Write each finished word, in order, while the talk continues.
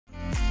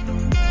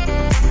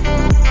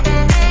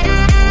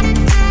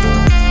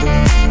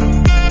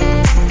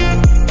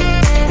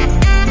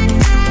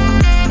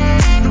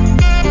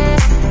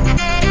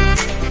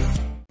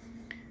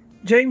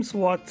James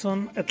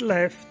Watson at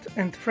left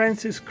and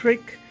Francis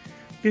Crick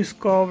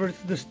discovered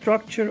the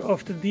structure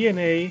of the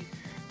DNA,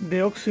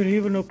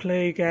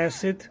 deoxyribonucleic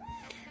acid,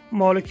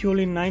 molecule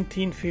in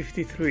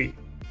 1953.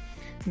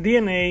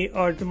 DNA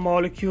are the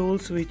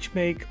molecules which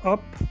make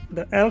up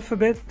the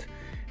alphabet,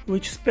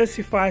 which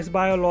specifies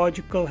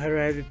biological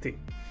heredity.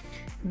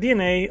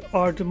 DNA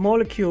are the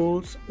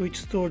molecules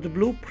which store the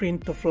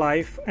blueprint of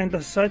life and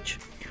as such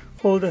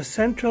hold a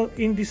central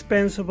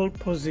indispensable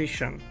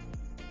position.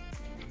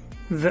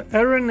 The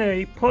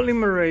RNA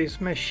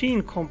polymerase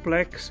machine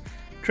complex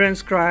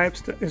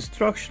transcribes the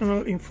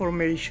instructional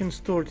information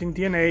stored in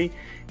DNA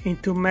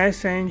into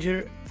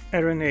messenger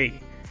RNA.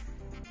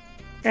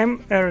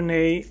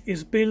 mRNA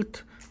is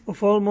built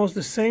of almost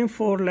the same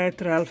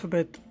four-letter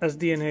alphabet as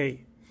DNA.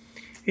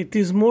 It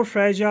is more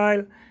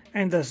fragile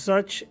and as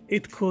such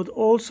it could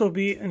also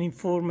be an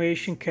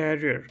information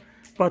carrier,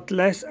 but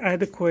less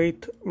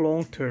adequate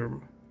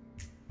long-term.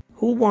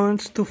 Who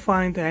wants to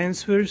find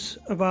answers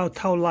about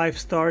how life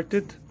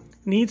started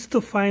needs to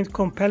find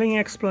compelling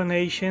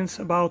explanations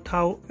about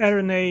how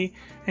RNA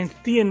and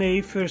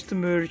DNA first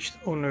emerged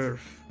on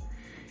Earth.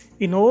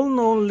 In all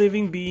known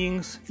living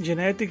beings,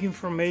 genetic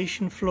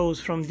information flows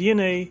from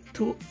DNA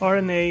to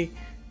RNA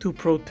to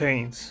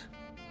proteins.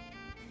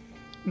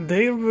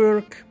 Their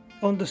work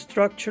on the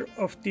structure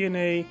of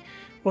DNA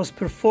was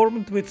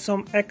performed with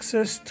some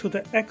access to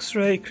the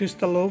X-ray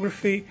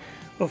crystallography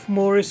of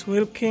Maurice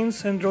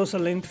Wilkins and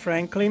Rosalind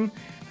Franklin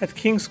at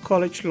King's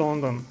College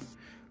London.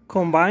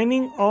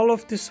 Combining all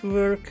of this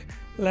work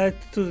led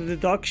to the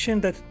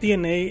deduction that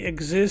DNA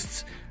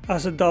exists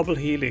as a double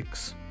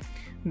helix.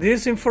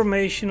 This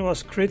information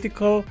was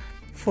critical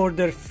for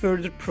their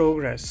further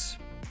progress.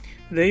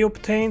 They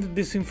obtained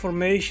this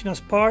information as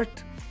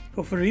part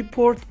of a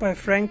report by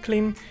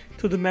Franklin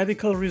to the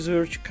Medical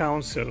Research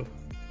Council.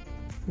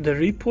 The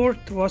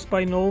report was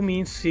by no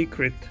means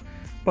secret,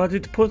 but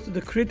it put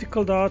the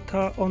critical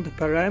data on the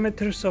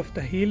parameters of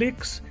the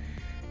helix,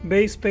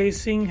 base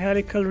spacing,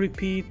 helical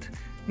repeat,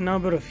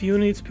 number of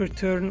units per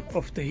turn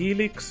of the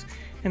helix,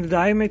 and the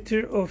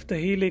diameter of the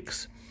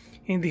helix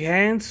in the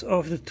hands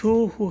of the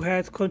two who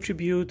had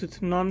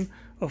contributed none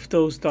of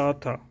those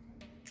data.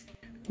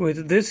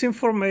 With this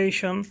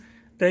information,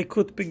 they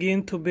could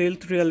begin to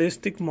build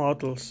realistic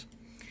models.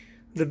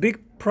 The big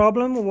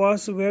problem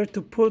was where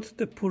to put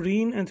the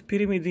purine and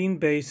pyrimidine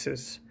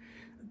bases.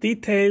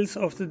 Details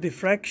of the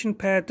diffraction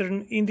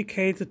pattern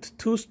indicated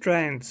two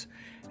strands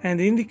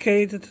and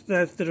indicated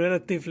that the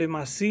relatively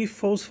massive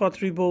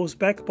phosphate-ribose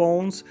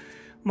backbones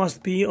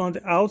must be on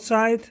the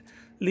outside,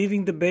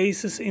 leaving the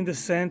bases in the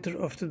center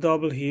of the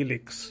double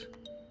helix.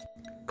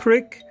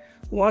 Crick,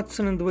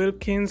 Watson and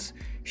Wilkins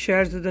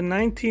shared the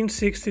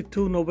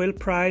 1962 Nobel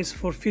Prize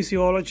for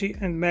Physiology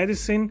and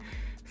Medicine,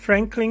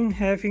 Franklin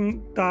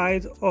having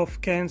died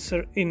of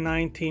cancer in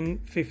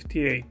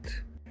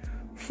 1958.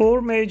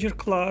 Four major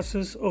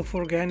classes of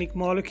organic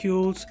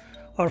molecules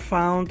are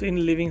found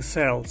in living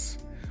cells.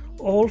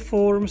 All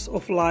forms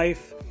of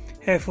life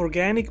have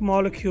organic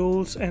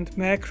molecules and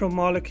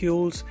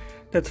macromolecules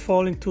that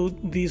fall into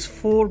these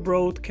four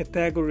broad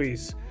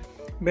categories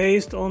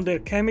based on their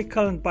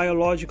chemical and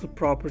biological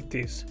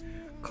properties: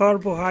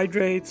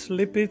 carbohydrates,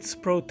 lipids,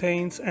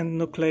 proteins, and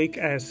nucleic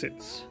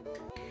acids.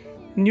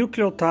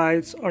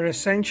 Nucleotides are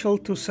essential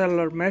to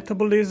cellular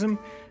metabolism,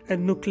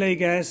 and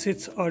nucleic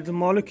acids are the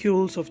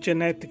molecules of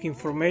genetic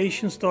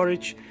information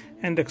storage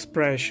and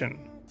expression.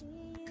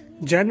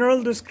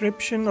 General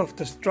description of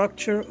the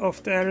structure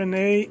of the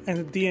RNA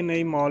and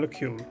DNA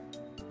molecule.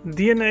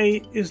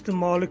 DNA is the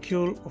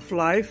molecule of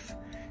life,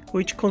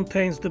 which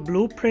contains the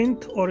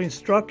blueprint or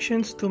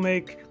instructions to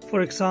make,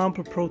 for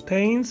example,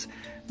 proteins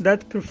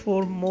that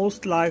perform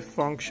most life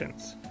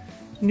functions.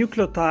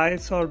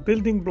 Nucleotides are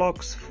building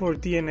blocks for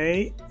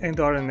DNA and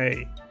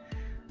RNA.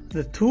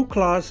 The two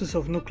classes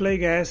of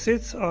nucleic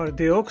acids are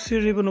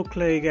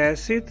deoxyribonucleic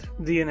acid,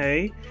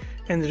 DNA,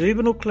 and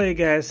ribonucleic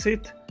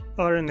acid,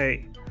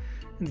 RNA.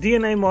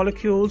 DNA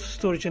molecules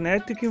store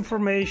genetic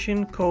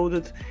information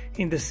coded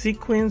in the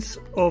sequence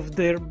of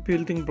their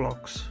building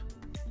blocks.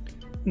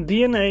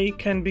 DNA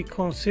can be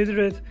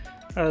considered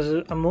as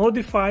a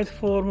modified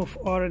form of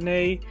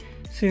RNA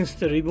since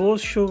the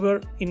ribose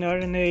sugar in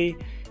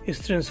RNA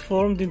is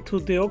transformed into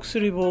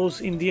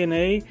deoxyribose in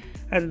DNA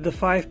at the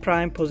 5'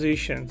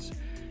 positions,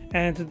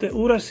 and the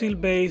uracil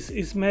base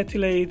is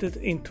methylated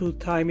into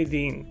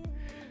thymidine.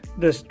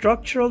 The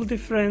structural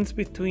difference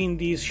between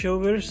these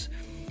sugars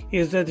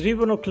is that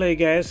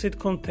ribonucleic acid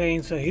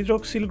contains a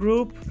hydroxyl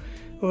group,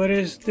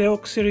 whereas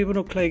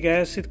deoxyribonucleic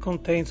acid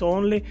contains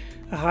only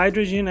a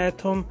hydrogen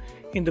atom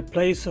in the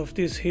place of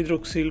this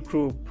hydroxyl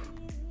group.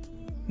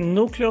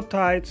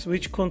 Nucleotides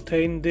which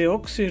contain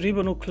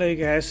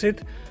deoxyribonucleic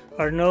acid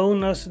are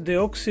known as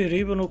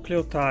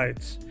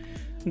deoxyribonucleotides.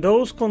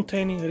 Those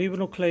containing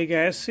ribonucleic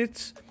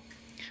acids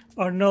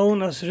are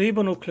known as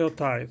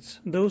ribonucleotides.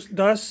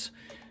 Thus,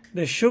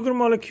 the sugar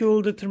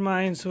molecule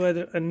determines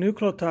whether a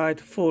nucleotide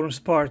forms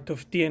part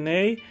of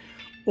DNA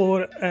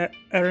or a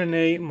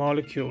RNA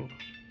molecule.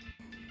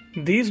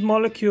 These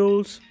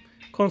molecules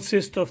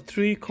consists of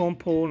three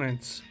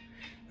components: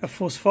 a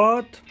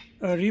phosphate,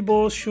 a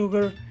ribose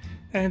sugar,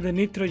 and a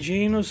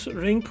nitrogenous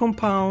ring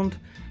compound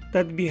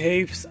that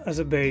behaves as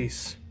a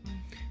base.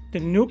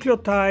 The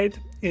nucleotide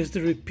is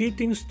the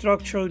repeating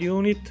structural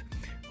unit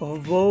of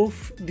both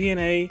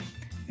DNA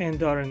and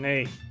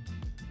RNA.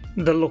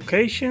 The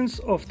locations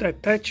of the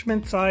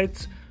attachment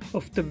sites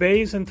of the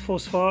base and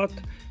phosphate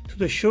to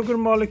the sugar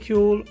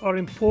molecule are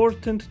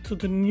important to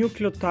the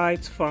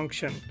nucleotide's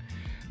function.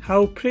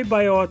 How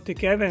prebiotic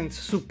events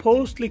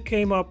supposedly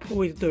came up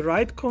with the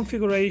right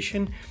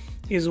configuration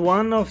is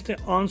one of the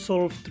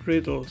unsolved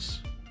riddles.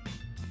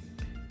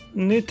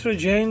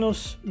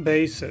 Nitrogenous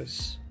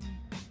bases.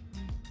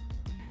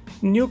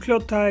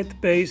 Nucleotide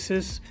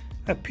bases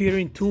appear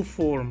in two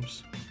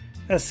forms: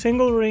 a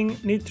single-ring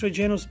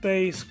nitrogenous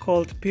base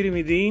called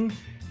pyrimidine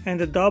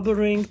and a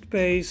double-ringed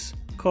base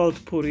called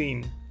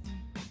purine.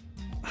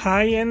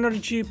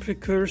 High-energy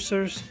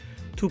precursors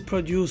to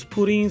produce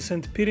purines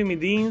and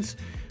pyrimidines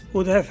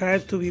would have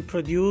had to be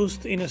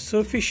produced in a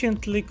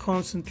sufficiently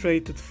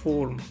concentrated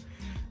form.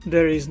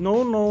 There is no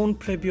known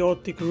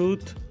prebiotic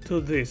route to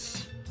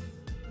this.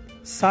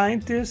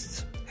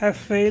 Scientists have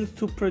failed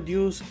to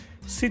produce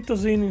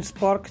cytosine in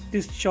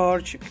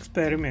spark-discharge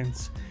experiments,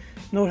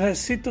 nor has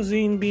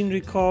cytosine been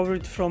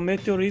recovered from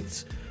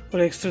meteorites or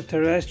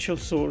extraterrestrial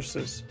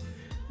sources.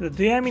 The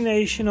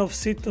deamination of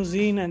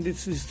cytosine and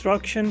its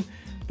destruction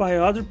by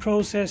other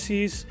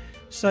processes,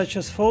 such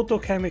as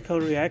photochemical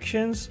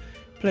reactions,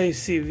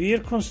 place severe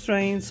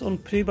constraints on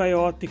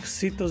prebiotic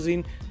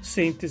cytosine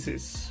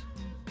synthesis.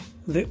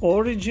 The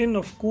origin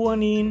of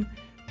guanine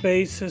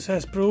bases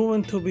has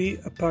proven to be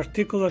a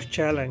particular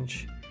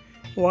challenge.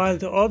 While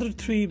the other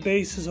three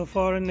bases of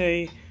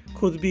RNA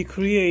could be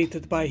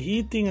created by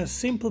heating a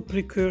simple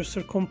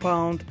precursor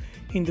compound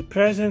in the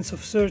presence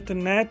of certain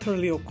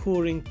naturally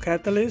occurring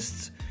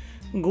catalysts,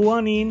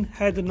 guanine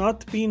had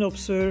not been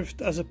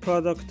observed as a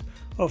product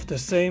of the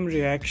same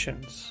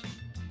reactions.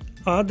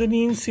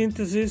 Adenine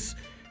synthesis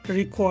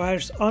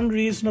requires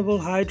unreasonable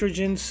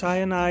hydrogen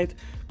cyanide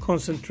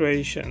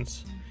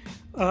concentrations.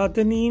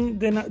 Adenine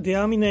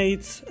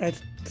deaminates at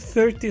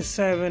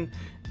 37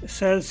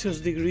 Celsius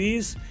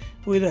degrees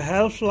with a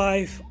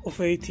half-life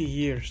of 80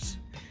 years.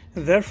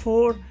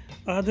 Therefore,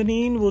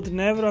 adenine would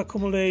never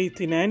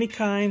accumulate in any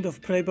kind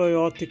of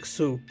prebiotic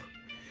soup.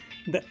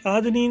 The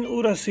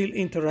adenine-uracil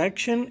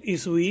interaction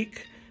is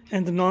weak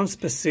and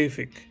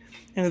non-specific,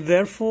 and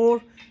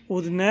therefore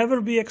would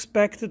never be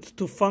expected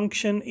to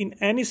function in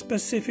any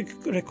specific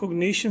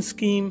recognition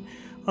scheme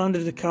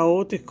under the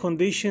chaotic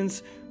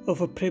conditions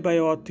of a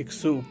prebiotic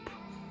soup.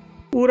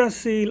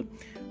 Uracil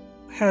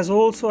has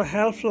also a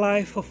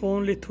half-life of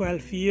only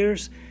 12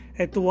 years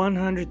at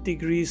 100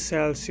 degrees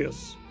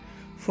Celsius.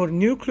 For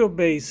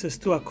nucleobases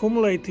to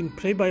accumulate in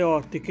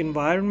prebiotic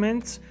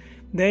environments,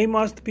 they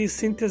must be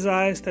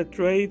synthesized at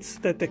rates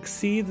that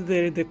exceed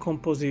their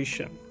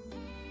decomposition.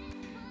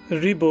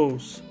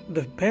 Ribose,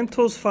 the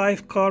pentose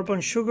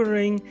 5-carbon sugar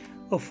ring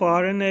of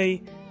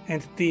RNA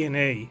and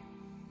DNA.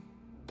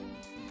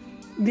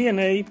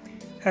 DNA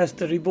has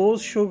the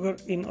ribose sugar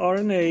in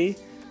RNA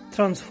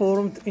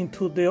transformed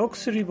into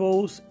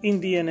deoxyribose in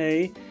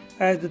DNA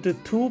at the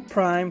 2'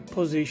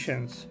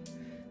 positions.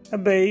 A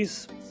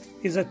base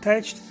is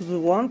attached to the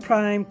 1'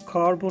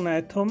 carbon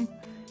atom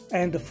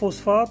and the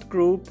phosphate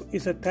group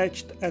is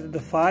attached at the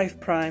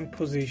 5'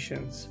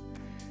 positions.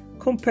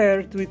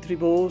 Compared with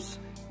ribose,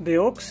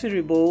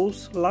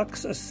 deoxyribose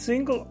lacks a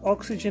single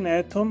oxygen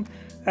atom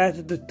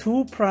at the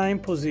 2'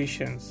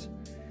 positions.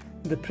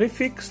 The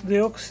prefix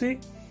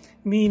deoxy,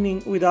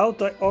 meaning without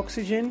the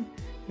oxygen,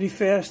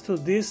 refers to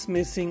this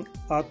missing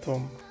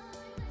atom.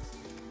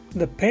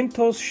 The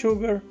pentose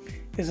sugar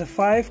is a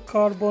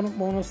 5-carbon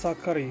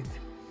monosaccharide.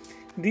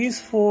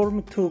 These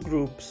form two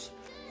groups,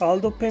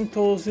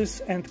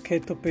 aldopentoses and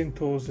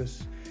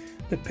ketopentoses.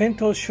 The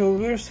pentose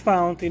sugars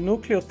found in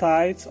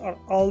nucleotides are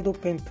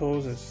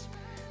aldopentoses.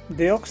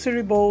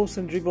 Deoxyribose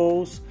and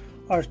ribose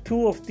are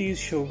two of these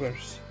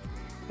sugars.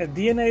 A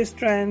DNA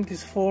strand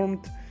is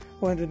formed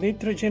when the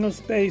nitrogenous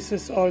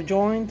bases are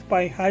joined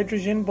by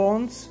hydrogen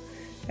bonds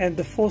and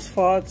the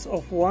phosphates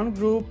of one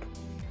group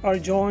are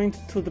joined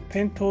to the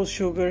pentose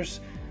sugars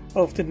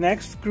of the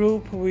next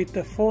group with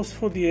a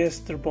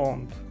phosphodiester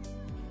bond.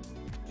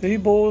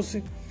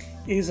 Ribose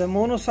is a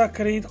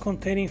monosaccharide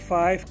containing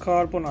 5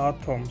 carbon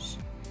atoms.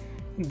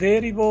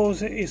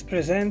 Deribose is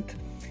present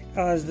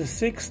as the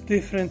 6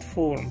 different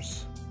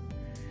forms.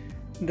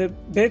 The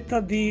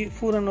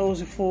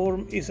beta-D-furanose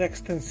form is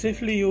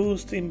extensively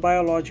used in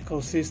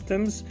biological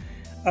systems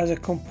as a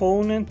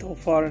component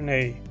of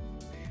RNA.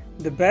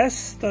 The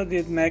best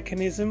studied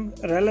mechanism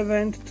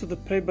relevant to the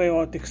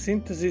prebiotic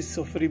synthesis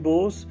of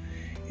ribose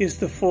is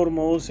the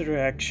Formose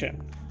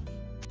reaction.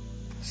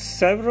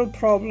 Several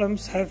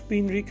problems have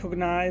been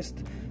recognized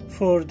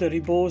for the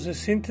ribose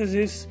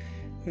synthesis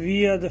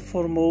via the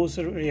Formose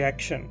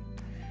reaction.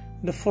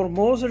 The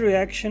Formose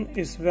reaction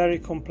is very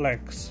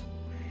complex.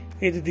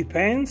 It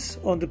depends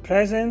on the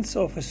presence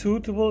of a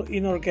suitable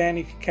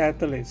inorganic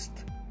catalyst.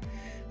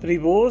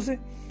 Ribose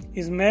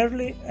is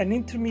merely an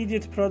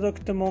intermediate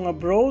product among a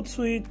broad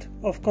suite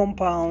of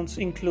compounds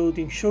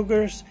including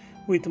sugars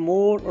with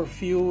more or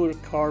fewer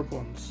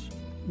carbons.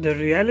 The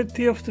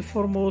reality of the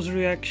Formose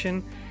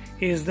reaction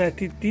is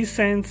that it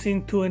descends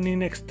into an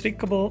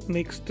inextricable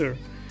mixture.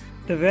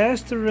 The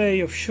vast array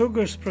of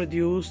sugars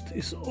produced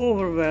is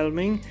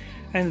overwhelming,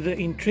 and the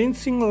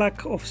intrinsic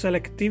lack of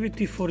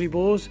selectivity for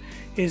ribose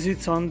is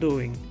its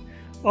undoing.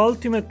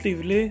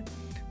 Ultimately,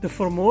 the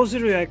Formose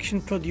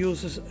reaction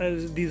produces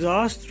a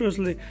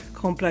disastrously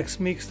complex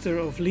mixture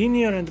of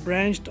linear and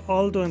branched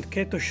aldo and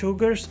keto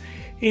sugars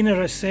in a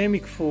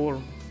racemic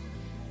form.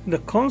 The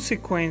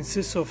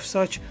consequences of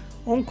such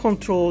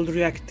uncontrolled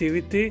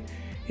reactivity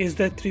is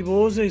that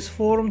ribose is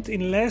formed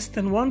in less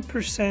than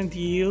 1%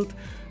 yield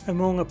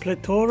among a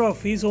plethora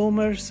of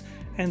isomers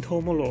and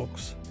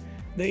homologues.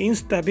 The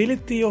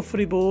instability of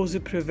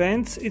ribose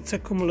prevents its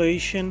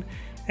accumulation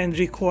and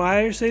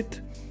requires it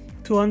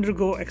to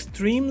undergo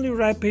extremely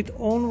rapid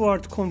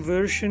onward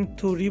conversion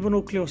to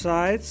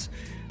ribonucleosides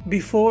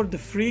before the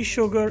free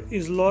sugar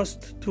is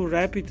lost to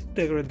rapid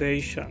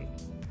degradation.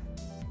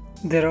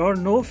 There are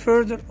no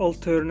further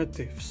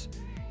alternatives.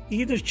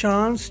 Either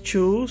chance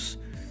choose,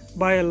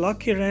 by a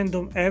lucky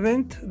random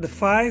event, the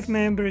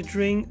 5-membered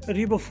ring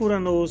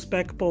ribofuranose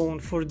backbone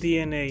for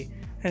DNA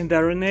and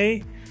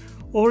RNA,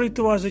 or it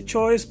was a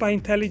choice by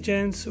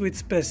intelligence with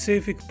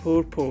specific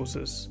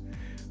purposes.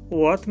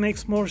 What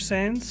makes more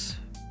sense?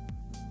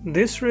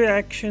 This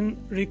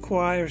reaction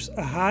requires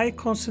a high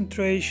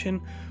concentration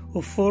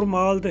of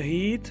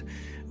formaldehyde,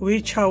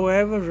 which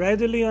however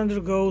readily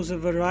undergoes a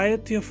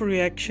variety of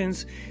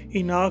reactions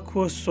in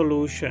aqueous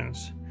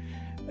solutions.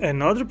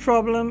 Another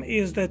problem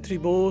is that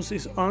ribose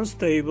is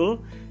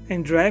unstable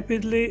and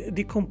rapidly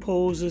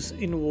decomposes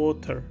in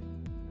water.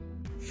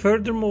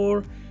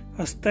 Furthermore,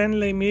 as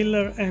Stanley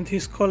Miller and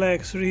his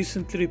colleagues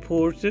recently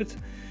reported,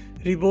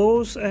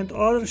 ribose and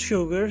other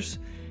sugars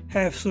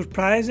have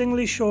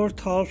surprisingly short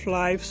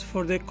half-lives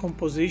for their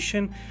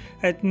composition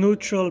at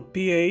neutral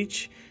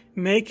pH,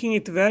 making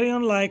it very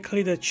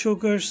unlikely that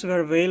sugars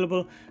were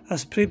available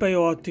as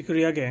prebiotic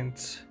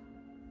reagents.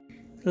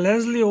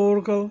 Leslie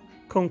Orgel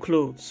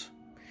concludes,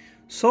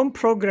 "Some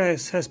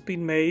progress has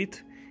been made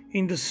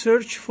in the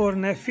search for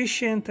an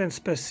efficient and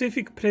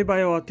specific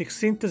prebiotic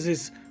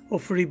synthesis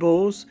of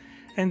ribose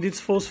and its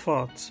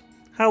phosphates.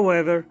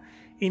 However,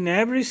 in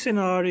every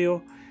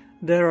scenario,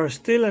 there are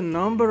still a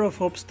number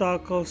of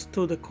obstacles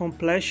to the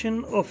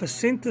completion of a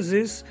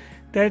synthesis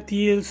that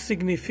yields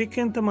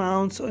significant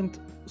amounts and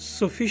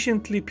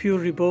sufficiently pure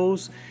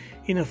ribose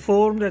in a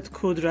form that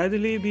could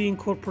readily be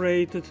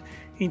incorporated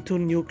into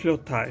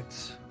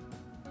nucleotides."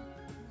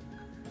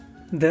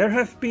 There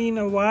have been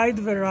a wide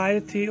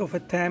variety of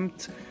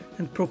attempts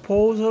and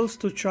proposals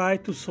to try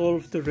to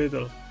solve the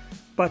riddle,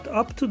 but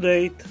up to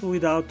date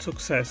without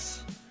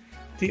success.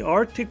 The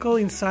article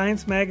in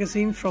Science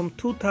magazine from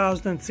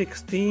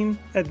 2016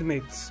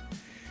 admits,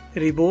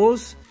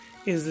 ribose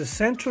is the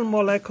central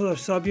molecular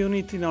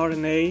subunit in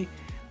RNA,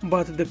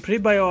 but the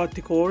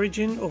prebiotic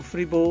origin of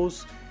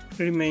ribose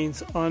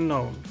remains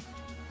unknown.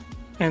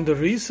 And a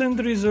recent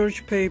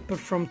research paper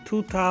from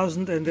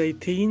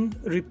 2018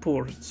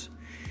 reports,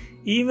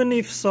 even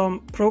if some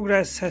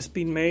progress has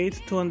been made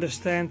to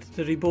understand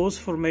the ribose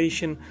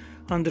formation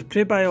under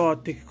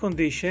prebiotic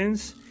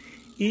conditions,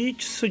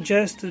 each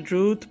suggested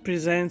route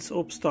presents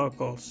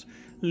obstacles,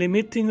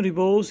 limiting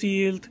ribose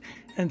yield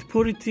and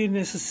purity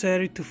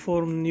necessary to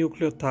form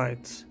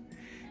nucleotides.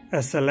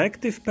 A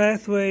selective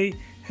pathway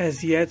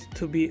has yet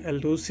to be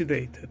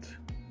elucidated.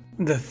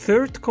 The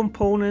third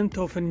component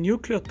of a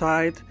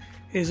nucleotide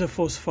is a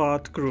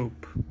phosphate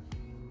group.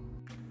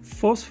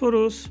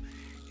 Phosphorus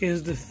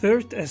is the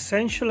third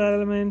essential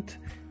element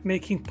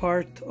making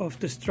part of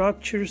the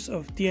structures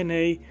of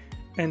DNA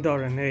and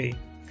RNA.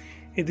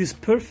 It is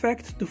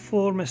perfect to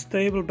form a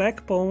stable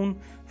backbone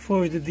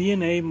for the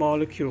DNA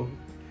molecule.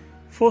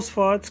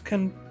 Phosphates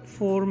can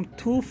form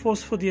 2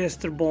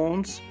 phosphodiester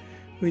bonds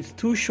with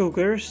 2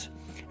 sugars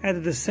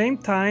at the same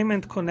time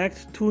and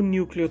connect 2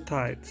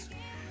 nucleotides.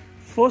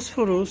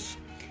 Phosphorus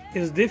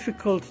is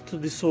difficult to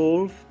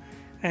dissolve,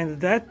 and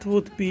that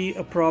would be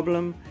a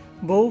problem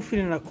both in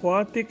an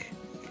aquatic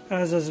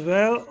as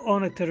well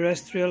on a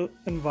terrestrial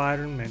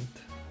environment.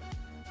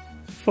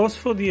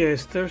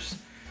 Phosphodiesters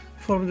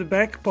form the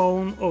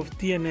backbone of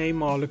DNA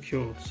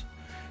molecules.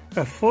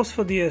 A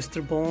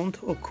phosphodiester bond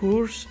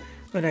occurs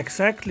when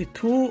exactly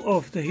 2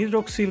 of the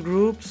hydroxyl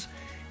groups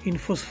in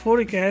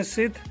phosphoric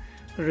acid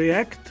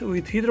react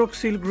with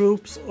hydroxyl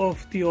groups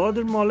of the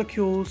other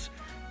molecules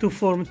to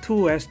form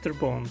 2 ester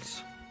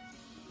bonds.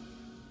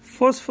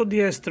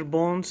 Phosphodiester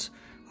bonds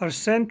are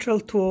central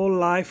to all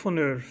life on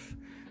Earth,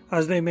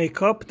 as they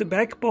make up the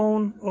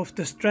backbone of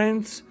the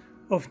strands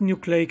of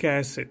nucleic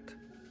acid.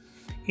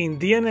 In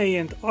DNA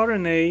and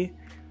RNA,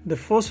 the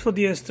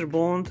phosphodiester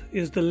bond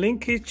is the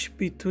linkage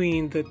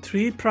between the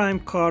 3'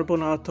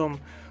 carbon atom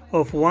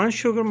of one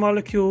sugar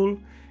molecule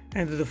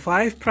and the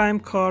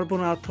 5'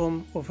 carbon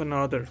atom of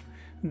another,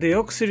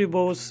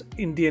 deoxyribose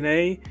in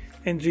DNA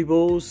and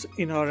ribose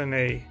in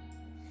RNA.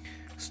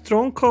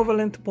 Strong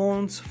covalent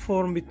bonds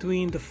form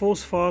between the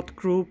phosphate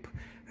group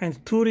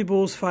and two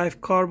ribose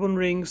 5-carbon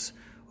rings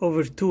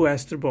over two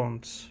ester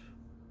bonds.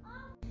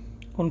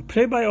 On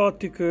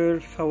prebiotic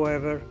Earth,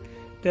 however,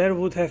 there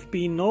would have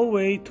been no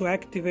way to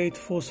activate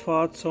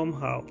phosphate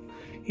somehow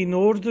in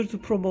order to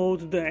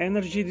promote the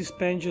energy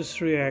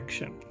dispendious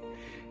reaction.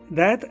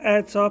 That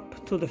adds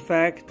up to the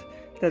fact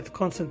that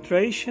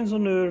concentrations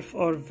on Earth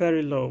are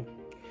very low.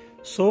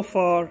 So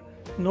far,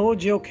 no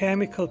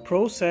geochemical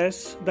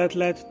process that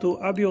led to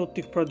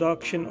abiotic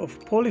production of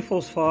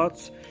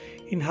polyphosphates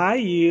in high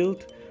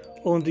yield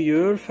on the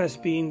Earth has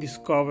been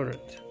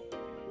discovered.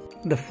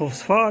 The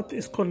phosphate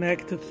is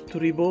connected to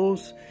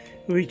ribose,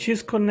 which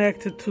is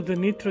connected to the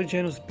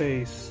nitrogenous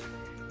base.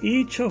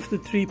 Each of the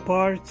three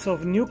parts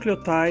of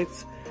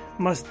nucleotides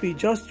must be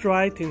just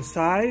right in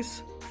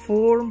size,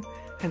 form,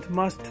 and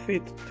must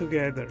fit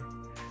together.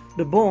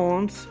 The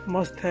bonds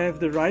must have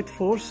the right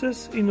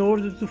forces in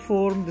order to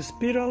form the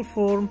spiral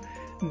form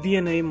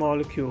DNA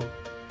molecule.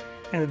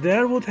 And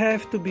there would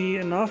have to be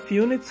enough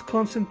units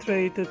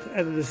concentrated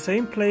at the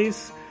same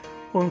place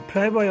on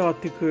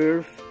prebiotic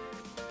Earth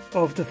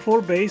of the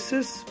 4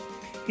 bases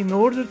in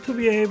order to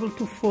be able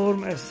to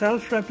form a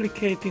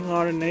self-replicating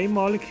RNA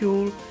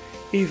molecule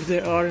if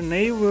the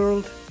RNA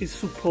world is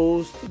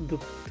supposed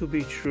to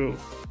be true.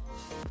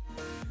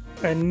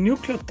 A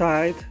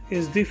nucleotide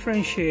is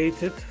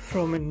differentiated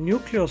from a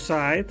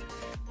nucleoside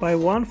by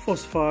one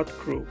phosphate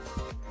group.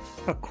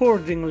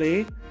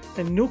 Accordingly,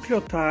 a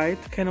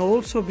nucleotide can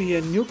also be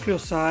a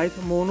nucleoside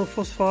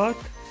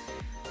monophosphate,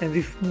 and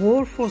if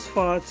more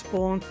phosphates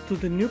bond to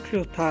the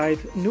nucleoside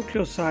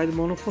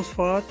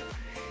monophosphate,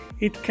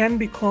 it can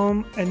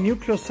become a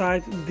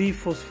nucleoside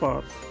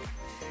diphosphate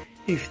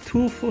if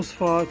 2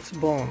 phosphates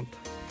bond,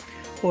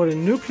 or a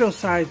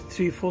nucleoside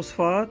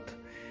triphosphate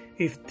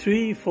if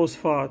 3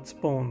 phosphates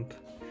bond,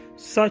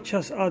 such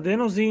as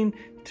adenosine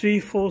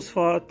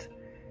triphosphate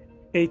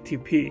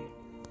ATP.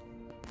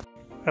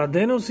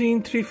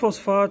 Adenosine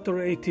triphosphate or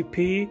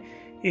ATP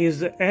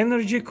is the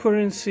energy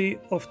currency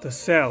of the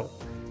cell,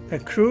 a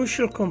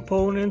crucial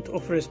component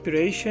of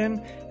respiration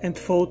and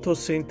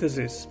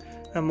photosynthesis,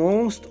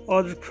 amongst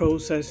other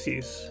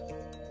processes.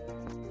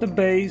 The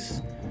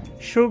base,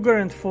 sugar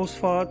and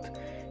phosphate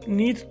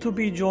need to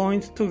be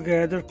joined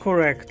together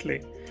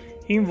correctly,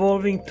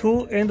 involving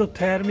 2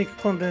 endothermic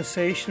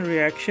condensation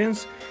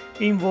reactions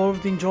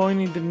involved in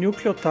joining the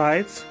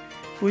nucleotides,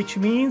 which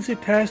means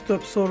it has to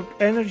absorb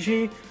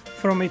energy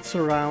from its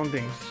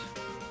surroundings.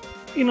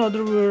 In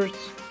other words,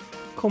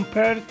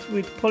 compared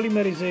with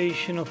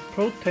polymerization of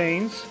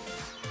proteins,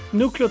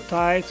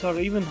 nucleotides are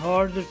even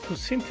harder to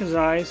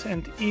synthesize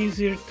and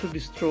easier to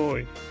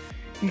destroy.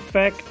 In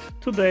fact,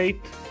 to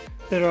date,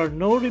 there are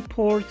no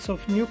reports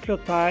of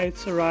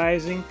nucleotides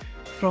arising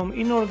from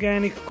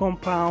inorganic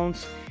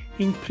compounds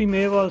in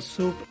primeval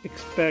soup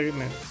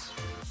experiments.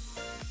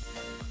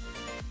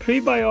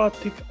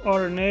 Prebiotic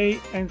RNA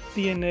and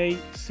DNA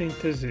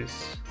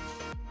synthesis.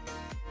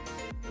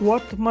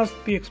 What must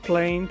be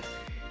explained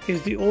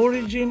is the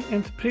origin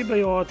and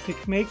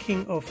prebiotic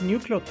making of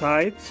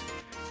nucleotides,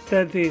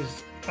 that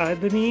is,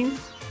 adenine,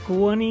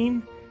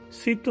 guanine,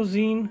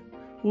 cytosine,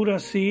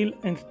 uracil,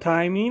 and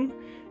thymine,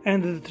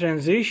 and the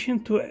transition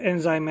to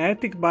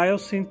enzymatic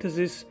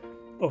biosynthesis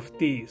of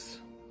these.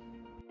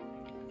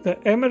 The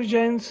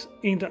emergence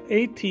in the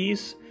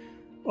 80s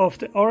of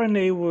the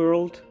RNA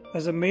world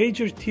as a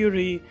major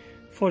theory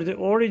for the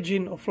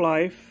origin of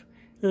life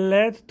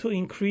led to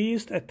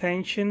increased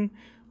attention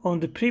on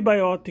the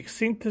prebiotic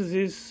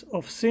synthesis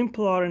of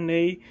simple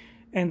RNA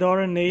and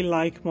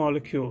RNA-like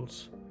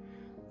molecules.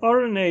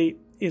 RNA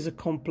is a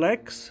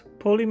complex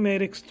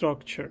polymeric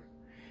structure,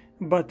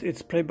 but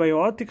its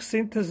prebiotic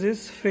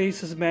synthesis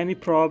faces many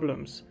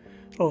problems,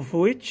 of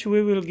which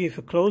we will give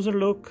a closer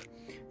look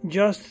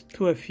just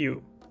to a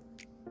few.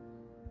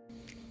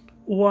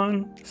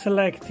 1.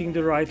 Selecting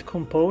the right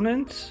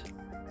components.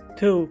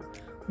 2.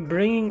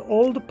 Bringing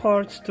all the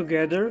parts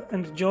together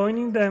and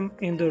joining them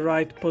in the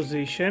right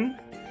position.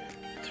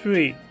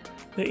 3.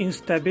 The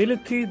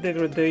instability,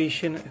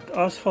 degradation, and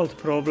asphalt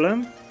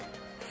problem.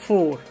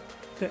 4.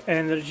 The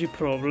energy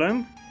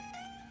problem.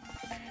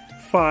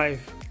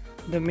 5.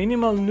 The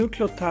minimal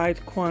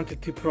nucleotide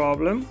quantity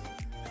problem.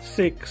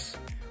 6.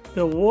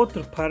 The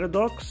water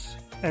paradox.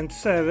 And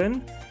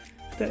 7.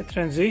 The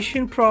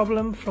transition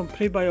problem from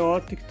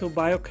prebiotic to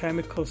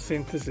biochemical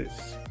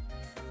synthesis.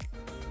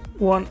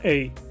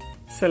 1a.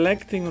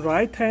 Selecting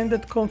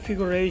right-handed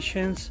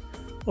configurations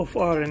of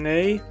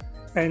RNA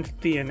and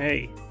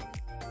DNA.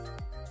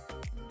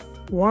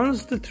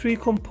 Once the 3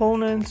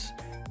 components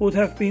would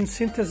have been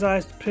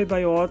synthesized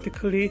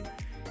prebiotically,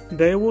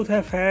 they would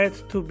have had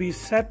to be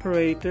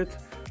separated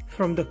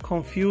from the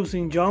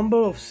confusing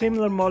jumble of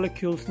similar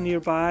molecules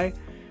nearby,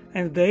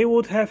 and they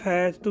would have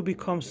had to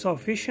become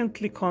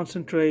sufficiently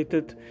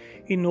concentrated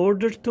in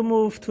order to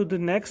move to the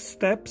next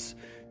steps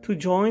to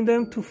join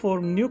them to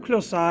form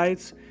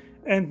nucleosides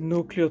and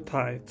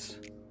nucleotides.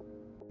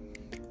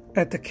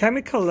 At the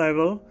chemical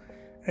level,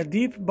 a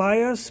deep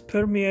bias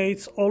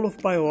permeates all of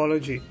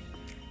biology.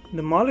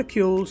 The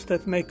molecules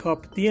that make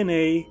up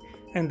DNA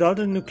and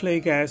other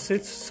nucleic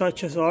acids,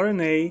 such as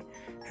RNA,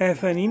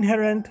 have an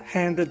inherent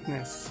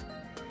handedness.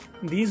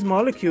 These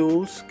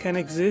molecules can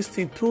exist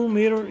in two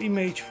mirror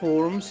image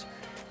forms,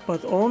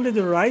 but only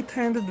the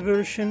right-handed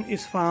version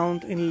is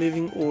found in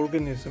living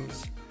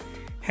organisms.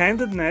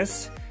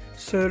 Handedness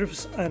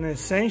serves an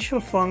essential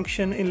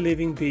function in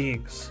living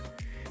beings.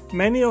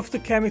 Many of the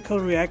chemical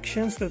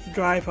reactions that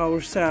drive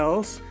our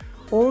cells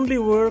only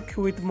work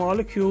with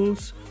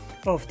molecules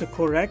of the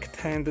correct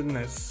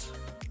handedness.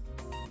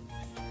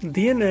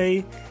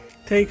 DNA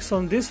takes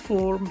on this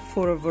form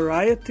for a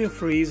variety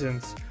of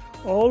reasons,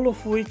 all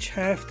of which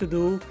have to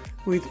do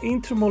with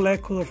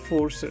intermolecular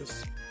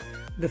forces.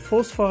 The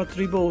phosphate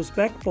ribose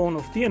backbone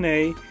of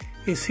DNA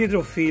is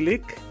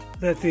hydrophilic,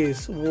 that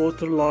is,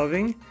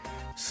 water-loving,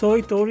 so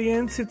it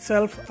orients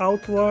itself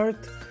outward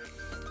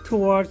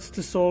towards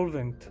the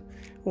solvent,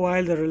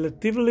 while the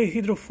relatively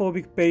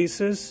hydrophobic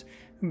bases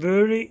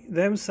bury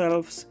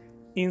themselves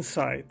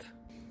inside.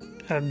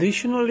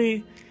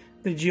 Additionally,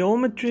 the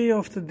geometry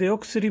of the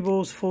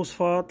deoxyribose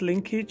phosphate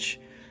linkage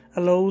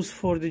allows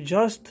for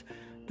just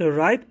the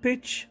right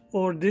pitch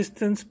or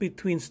distance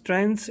between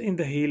strands in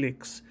the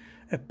helix,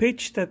 a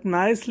pitch that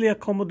nicely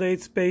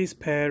accommodates base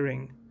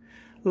pairing.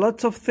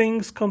 Lots of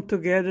things come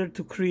together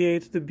to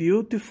create the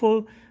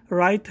beautiful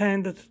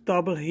right-handed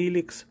double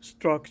helix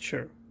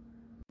structure.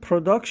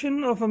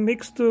 Production of a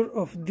mixture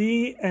of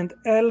D and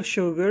L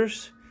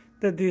sugars,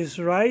 that is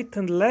right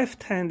and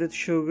left-handed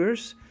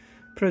sugars,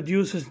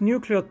 produces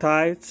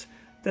nucleotides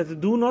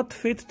that do not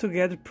fit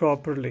together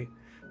properly,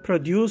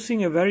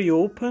 producing a very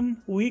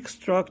open, weak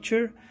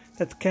structure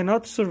that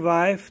cannot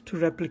survive to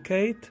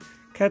replicate,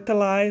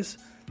 catalyze,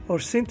 or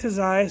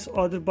synthesize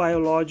other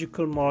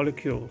biological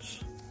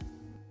molecules.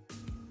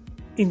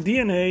 In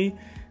DNA,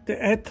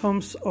 the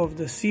atoms of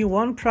the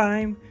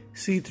C1',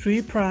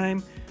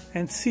 C3',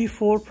 and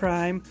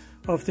C4'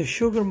 of the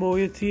sugar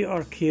moiety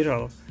are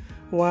chiral,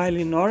 while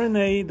in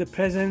RNA the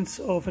presence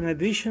of an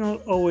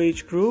additional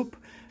OH group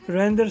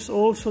renders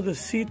also the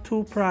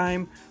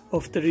C2'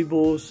 of the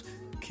ribose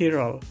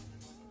chiral.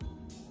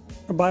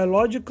 A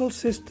biological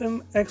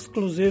system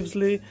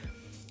exclusively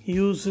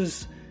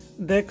uses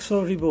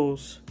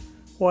deoxyribose,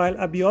 while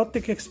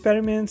abiotic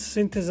experiments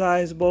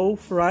synthesize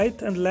both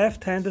right and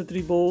left-handed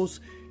ribose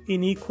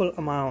in equal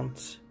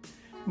amounts.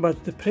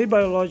 But the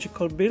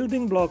prebiological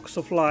building blocks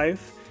of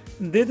life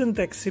didn't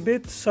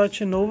exhibit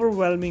such an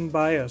overwhelming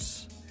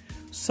bias.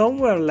 Some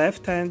were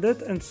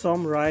left-handed and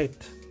some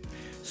right.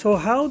 So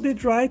how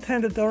did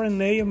right-handed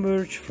RNA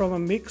emerge from a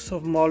mix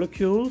of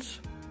molecules?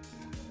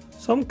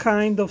 Some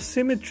kind of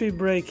symmetry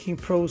breaking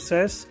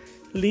process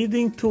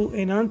leading to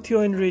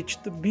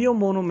enantioenriched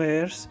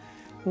biomonomers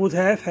would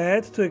have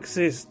had to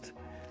exist,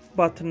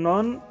 but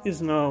none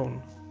is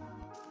known.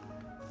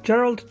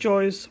 Gerald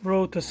Joyce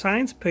wrote a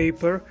science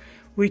paper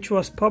which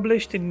was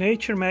published in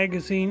Nature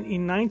magazine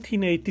in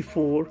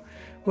 1984,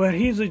 where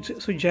he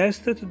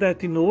suggested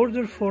that in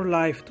order for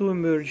life to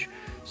emerge,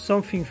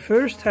 something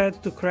first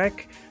had to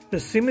crack the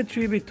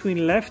symmetry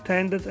between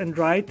left-handed and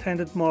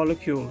right-handed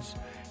molecules,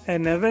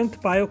 an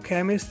event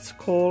biochemists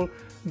call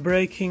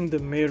breaking the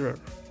mirror.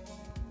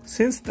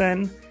 Since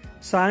then,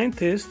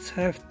 scientists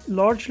have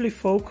largely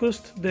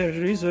focused their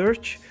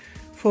research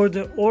for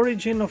the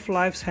origin of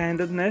life's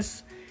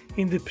handedness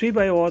in the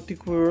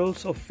prebiotic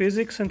worlds of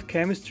physics and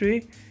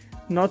chemistry,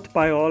 not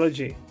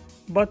biology,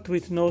 but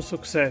with no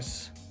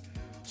success.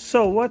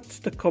 So what's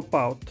the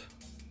cop-out?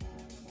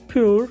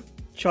 Pure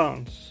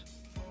chance.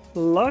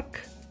 Luck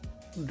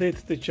did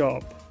the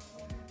job.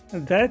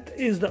 That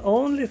is the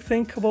only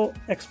thinkable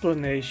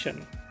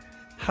explanation.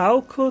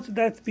 How could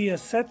that be a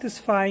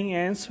satisfying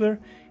answer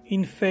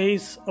in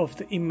face of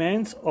the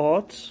immense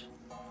odds?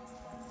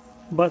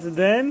 But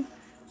then,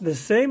 the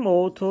same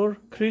author,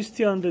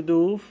 Christian de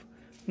Duve,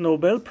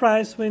 Nobel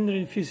Prize winner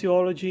in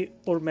physiology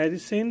or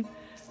medicine,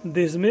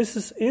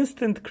 dismisses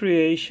instant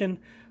creation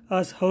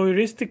as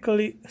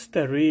heuristically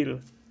sterile.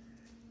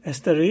 A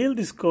sterile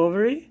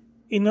discovery?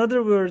 In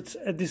other words,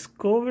 a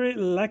discovery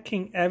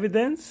lacking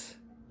evidence?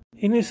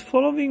 In his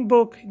following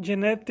book,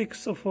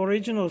 Genetics of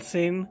Original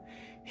Sin,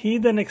 he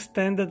then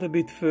extended a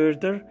bit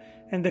further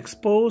and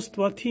exposed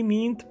what he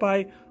meant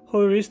by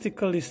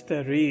heuristically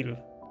sterile.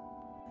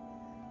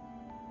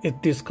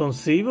 It is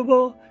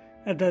conceivable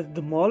that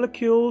the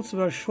molecules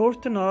were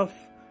short enough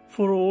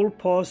for all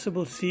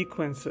possible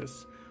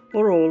sequences,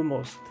 or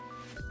almost,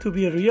 to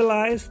be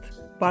realized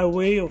by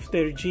way of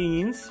their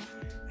genes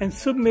and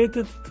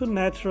submitted to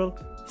natural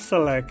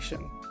selection.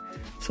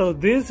 So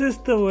this is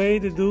the way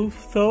the Duve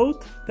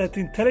thought that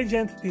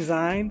intelligent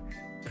design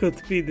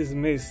could be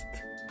dismissed.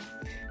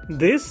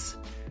 This,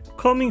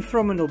 coming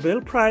from a Nobel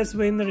Prize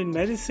winner in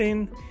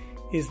medicine,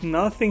 is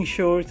nothing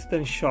short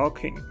than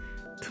shocking,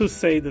 to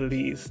say the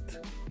least.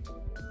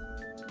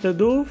 The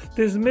Duve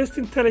dismissed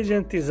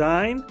intelligent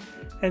design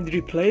and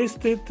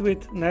replaced it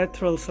with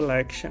natural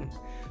selection,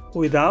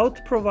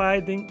 without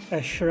providing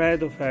a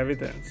shred of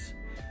evidence,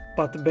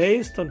 but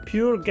based on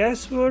pure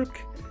guesswork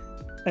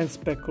and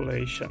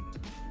speculation.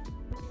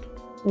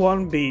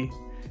 1b.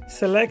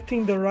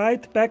 selecting the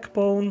right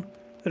backbone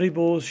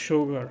ribose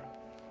sugar.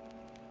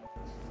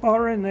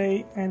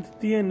 RNA and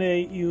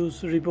DNA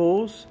use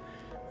ribose,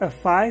 a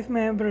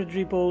 5-membered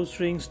ribose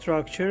ring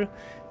structure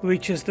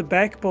which is the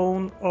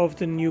backbone of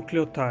the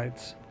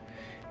nucleotides.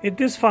 It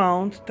is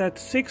found that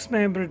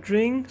 6-membered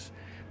rings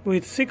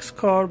with 6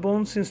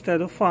 carbons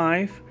instead of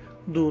 5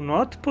 do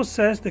not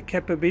possess the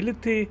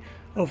capability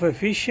of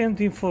efficient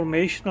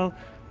informational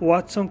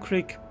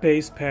Watson-Crick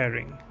base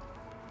pairing.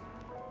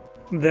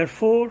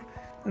 Therefore,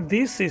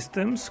 these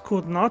systems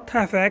could not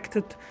have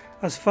acted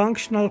as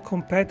functional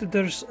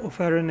competitors of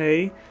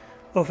RNA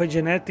of a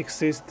genetic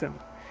system,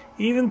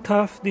 even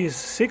though these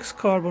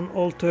 6-carbon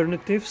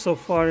alternatives of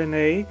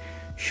RNA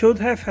should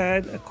have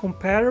had a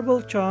comparable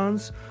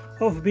chance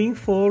of being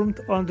formed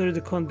under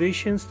the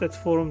conditions that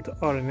formed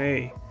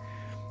RNA.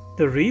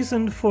 The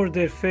reason for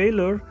their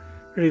failure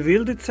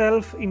revealed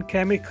itself in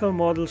chemical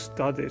model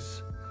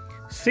studies.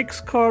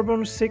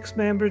 6-carbon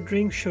 6-membered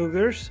ring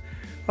sugars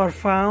are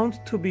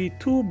found to be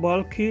too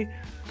bulky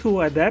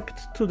to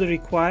adapt to the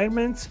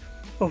requirements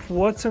of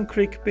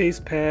Watson-Crick base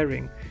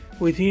pairing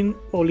within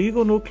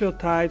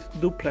oligonucleotide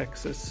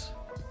duplexes.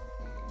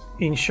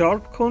 In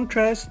sharp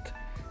contrast,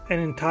 an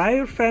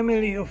entire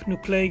family of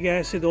nucleic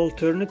acid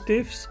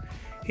alternatives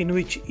in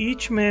which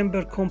each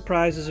member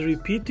comprises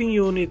repeating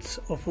units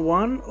of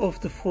one of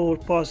the 4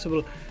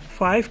 possible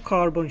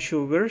 5-carbon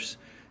sugars,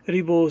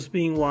 ribose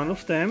being one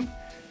of them,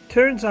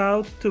 turns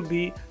out to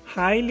be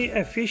highly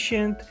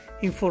efficient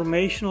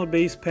informational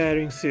base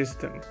pairing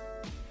system.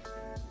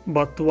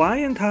 But why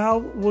and how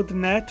would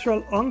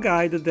natural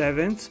unguided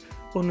events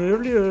on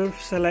early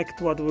Earth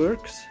select what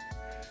works?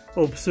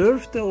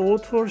 Observe the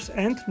author's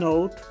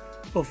endnote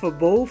of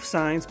above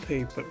science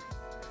paper.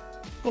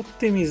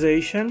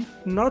 Optimization,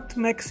 not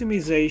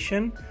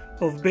maximization,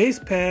 of base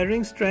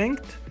pairing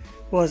strength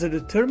was a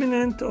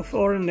determinant of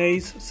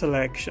RNA's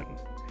selection.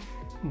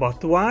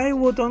 But why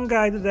would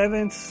unguided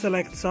events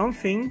select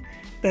something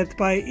that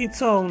by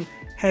its own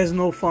has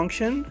no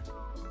function?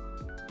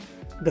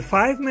 The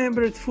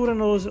 5-membered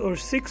furanose or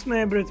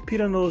 6-membered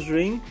pyranose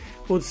ring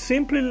would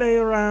simply lay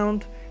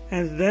around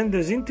and then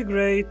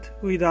disintegrate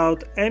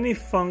without any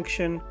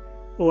function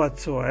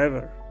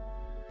whatsoever.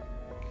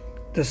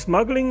 The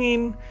smuggling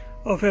in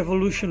of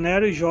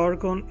evolutionary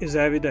jargon is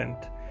evident,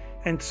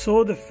 and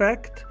so the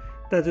fact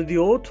that the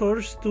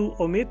authors do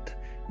omit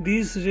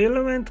these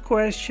relevant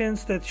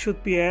questions that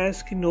should be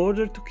asked in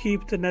order to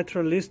keep the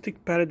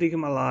naturalistic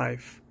paradigm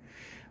alive.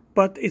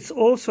 But it's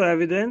also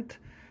evident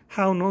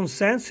how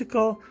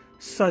nonsensical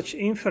such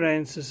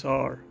inferences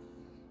are.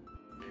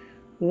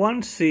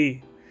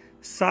 1c.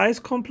 Size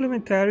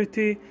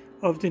complementarity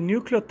of the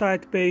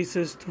nucleotide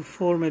bases to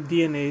form a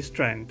DNA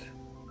strand.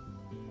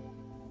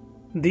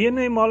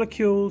 DNA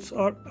molecules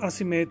are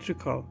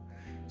asymmetrical.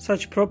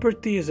 Such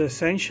property is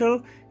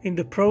essential in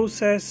the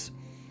process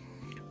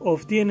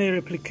of DNA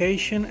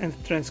replication and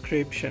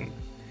transcription.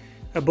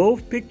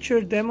 Above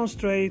picture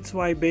demonstrates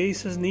why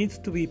bases need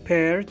to be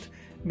paired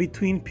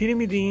between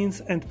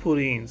pyrimidines and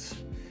purines.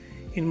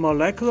 In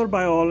molecular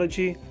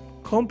biology,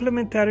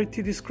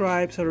 complementarity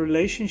describes a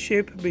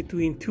relationship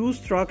between 2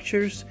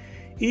 structures,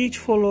 each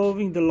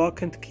following the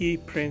lock and key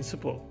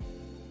principle.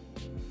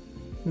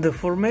 The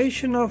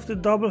formation of the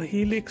double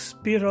helix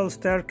spiral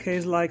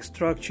staircase-like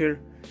structure,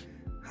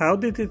 how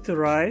did it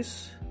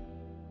arise?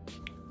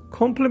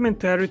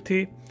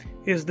 Complementarity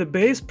is the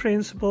base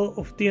principle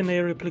of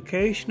DNA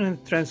replication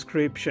and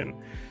transcription,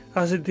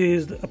 as it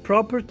is a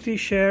property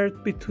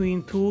shared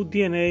between 2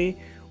 DNA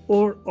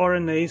or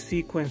RNA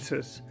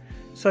sequences,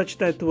 such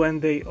that when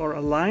they are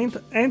aligned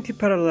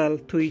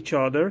antiparallel to each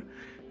other,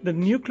 the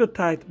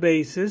nucleotide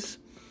bases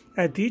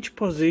at each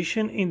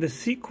position in the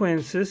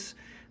sequences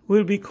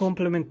will be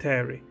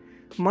complementary,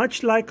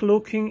 much like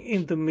looking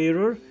in the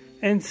mirror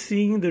and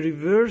seeing the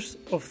reverse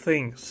of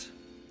things.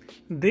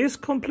 This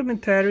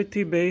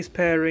complementarity base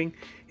pairing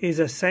is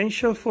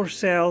essential for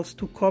cells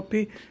to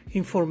copy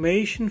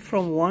information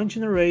from one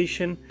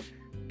generation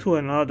to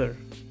another.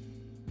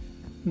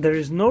 There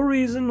is no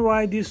reason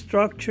why these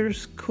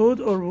structures could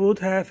or would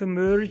have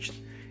emerged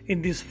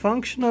in this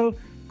functional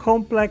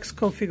complex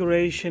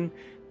configuration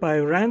by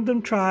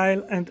random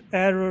trial and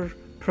error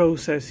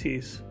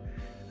processes.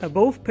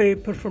 Above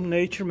paper from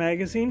Nature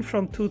magazine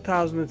from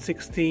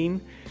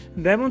 2016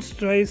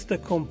 demonstrates the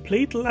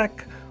complete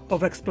lack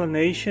of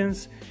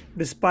explanations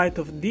despite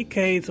of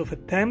decades of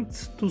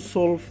attempts to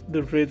solve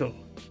the riddle.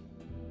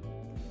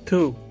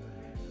 2.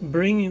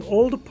 Bringing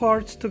all the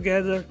parts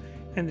together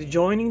and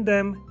joining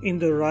them in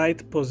the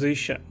right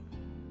position.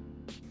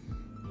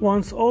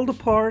 Once all the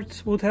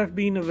parts would have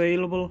been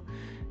available,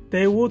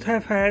 they would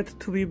have had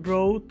to be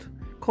brought,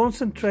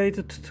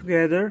 concentrated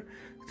together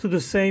to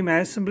the same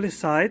assembly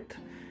site,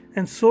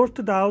 and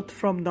sorted out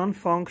from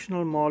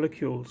non-functional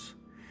molecules.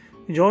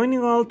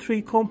 Joining all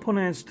 3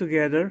 components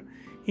together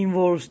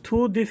involves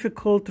 2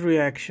 difficult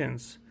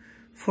reactions: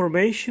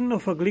 formation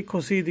of a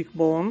glycosidic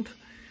bond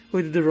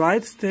with the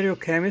right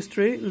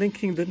stereochemistry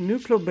linking the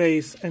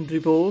nucleobase and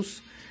ribose,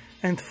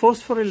 and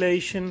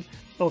phosphorylation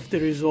of the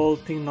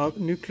resulting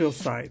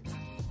nucleoside.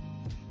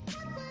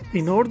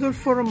 In order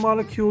for a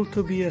molecule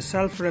to be a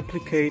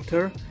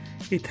self-replicator,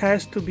 it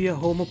has to be a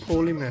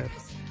homopolymer,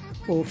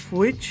 of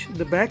which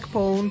the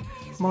backbone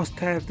must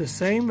have the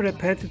same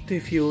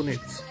repetitive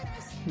units.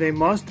 They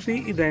must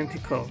be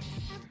identical.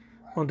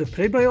 On the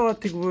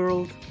prebiotic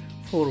world,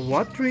 for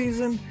what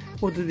reason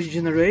would the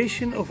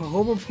degeneration of a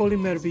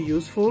homopolymer be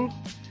useful?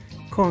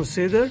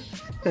 Consider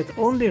that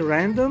only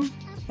random,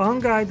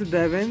 unguided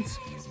events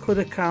could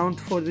account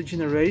for the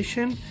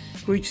degeneration,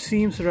 which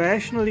seems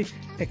rationally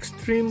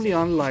extremely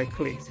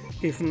unlikely,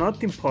 if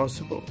not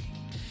impossible.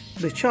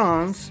 The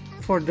chance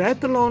for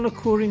that alone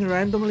occurring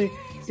randomly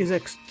is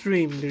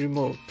extremely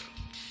remote.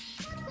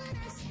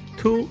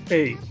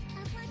 2a.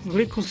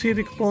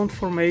 Glycosidic bond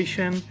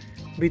formation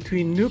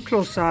between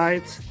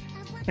nucleosides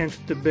and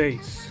the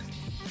base.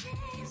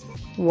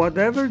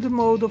 Whatever the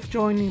mode of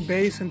joining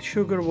base and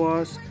sugar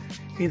was,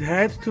 it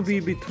had to be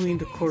between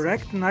the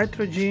correct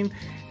nitrogen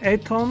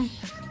atom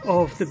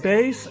of the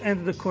base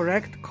and the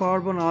correct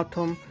carbon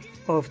atom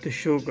of the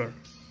sugar.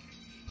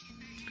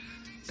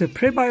 The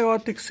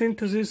prebiotic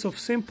synthesis of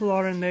simple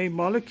RNA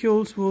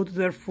molecules would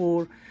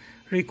therefore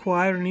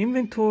require an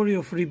inventory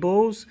of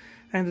ribose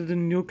and the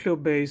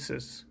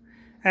nucleobases.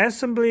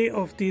 Assembly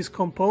of these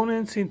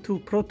components into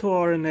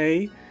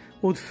proto-RNA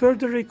would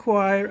further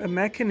require a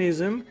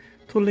mechanism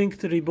to link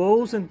the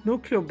ribose and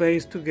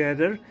nucleobase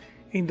together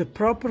in the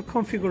proper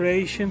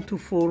configuration to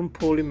form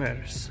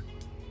polymers,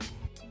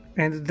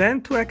 and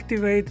then to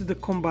activate the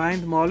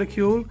combined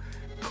molecule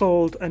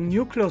called a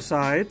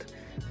nucleoside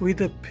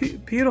with a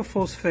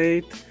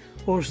pyrophosphate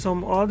or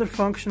some other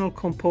functional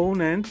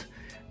component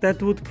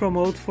that would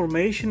promote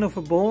formation of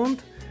a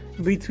bond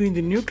between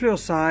the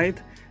nucleoside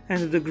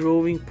and the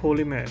growing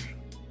polymer.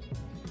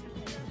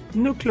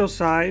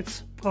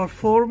 Nucleosides are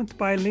formed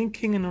by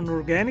linking an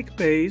organic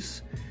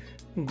base,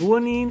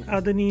 guanine,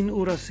 adenine,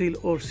 uracil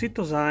or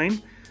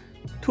cytosine,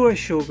 to a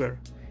sugar,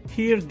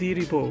 here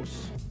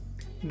D-ribose.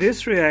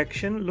 This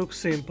reaction looks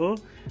simple,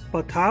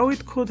 but how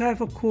it could have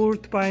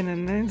occurred by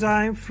an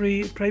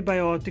enzyme-free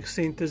prebiotic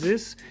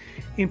synthesis,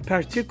 in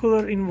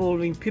particular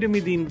involving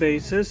pyrimidine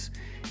bases,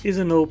 is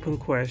an open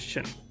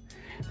question.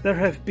 There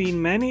have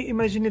been many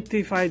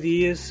imaginative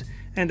ideas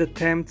and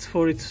attempts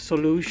for its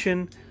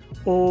solution,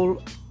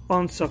 all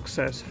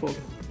unsuccessful.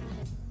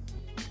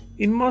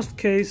 In most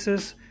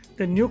cases,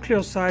 the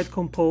nucleoside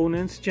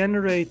components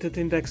generated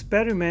in the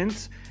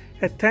experiments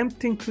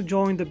attempting to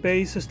join the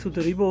bases to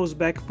the ribose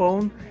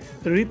backbone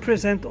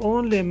represent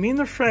only a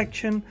minor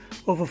fraction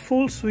of a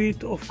full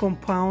suite of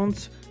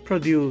compounds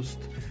produced,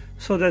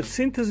 so that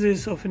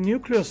synthesis of a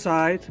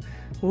nucleoside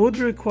would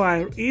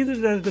require either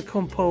that the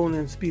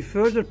components be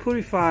further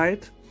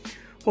purified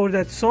or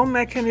that some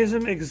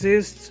mechanism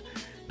exists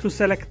to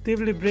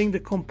selectively bring the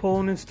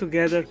components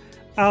together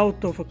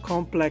out of a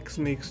complex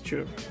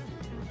mixture.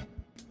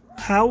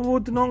 How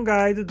would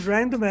non-guided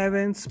random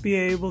events be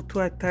able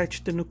to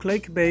attach the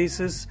nucleic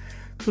bases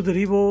to the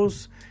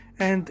ribose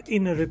and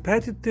in a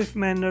repetitive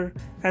manner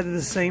at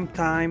the same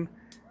time?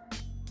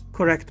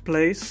 Correct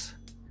place.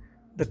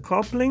 The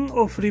coupling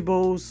of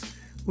ribose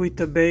with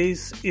the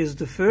base is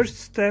the first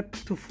step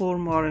to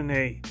form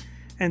RNA,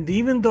 and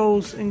even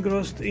those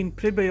engrossed in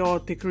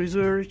prebiotic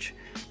research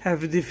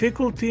have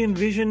difficulty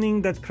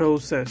envisioning that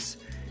process,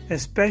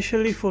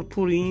 especially for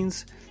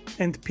purines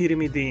and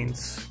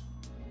pyrimidines.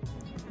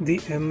 The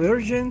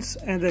emergence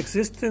and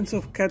existence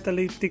of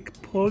catalytic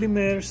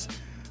polymers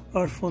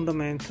are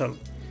fundamental.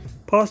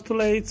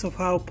 Postulates of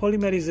how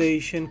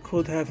polymerization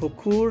could have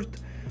occurred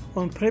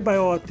on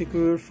prebiotic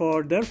earth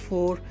are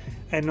therefore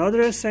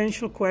another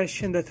essential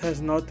question that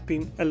has not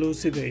been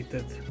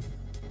elucidated.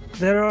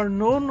 There are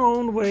no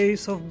known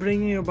ways of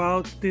bringing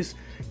about this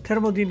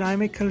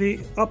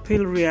thermodynamically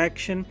uphill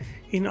reaction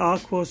in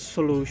aqueous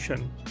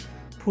solution.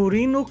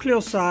 Purine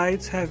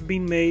nucleosides have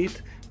been made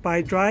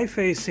by dry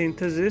phase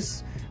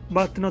synthesis,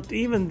 but not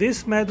even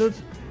this method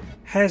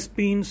has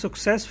been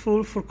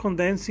successful for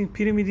condensing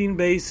pyrimidine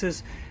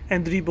bases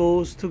and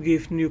ribose to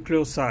give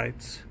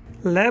nucleosides.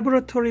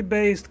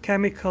 Laboratory-based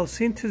chemical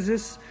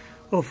synthesis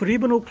of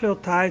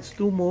ribonucleotides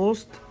do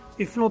most,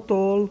 if not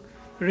all,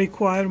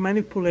 require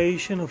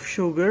manipulation of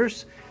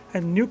sugars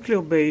and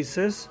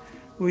nucleobases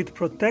with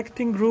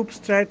protecting group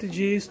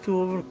strategies to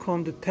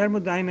overcome the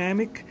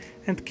thermodynamic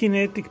and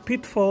kinetic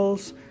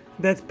pitfalls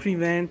that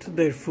prevent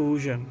their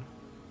fusion.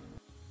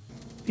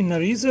 In a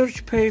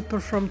research paper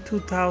from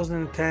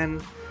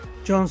 2010,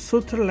 John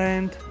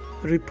Sutherland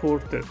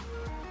reported,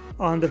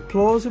 under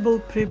plausible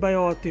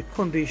prebiotic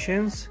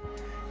conditions,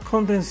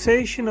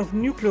 condensation of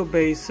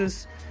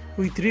nucleobases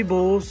with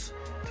ribose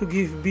to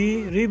give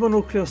B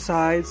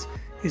ribonucleosides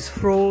is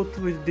fraught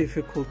with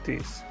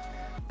difficulties.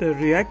 The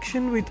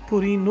reaction with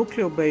purine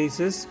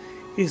nucleobases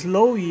is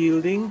low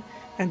yielding,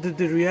 and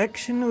the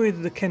reaction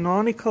with the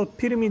canonical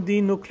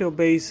pyrimidine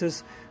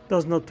nucleobases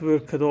does not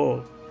work at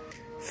all.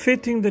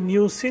 Fitting the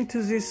new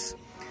synthesis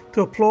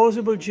to a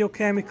plausible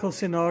geochemical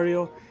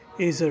scenario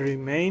is a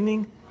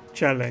remaining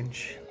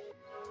challenge.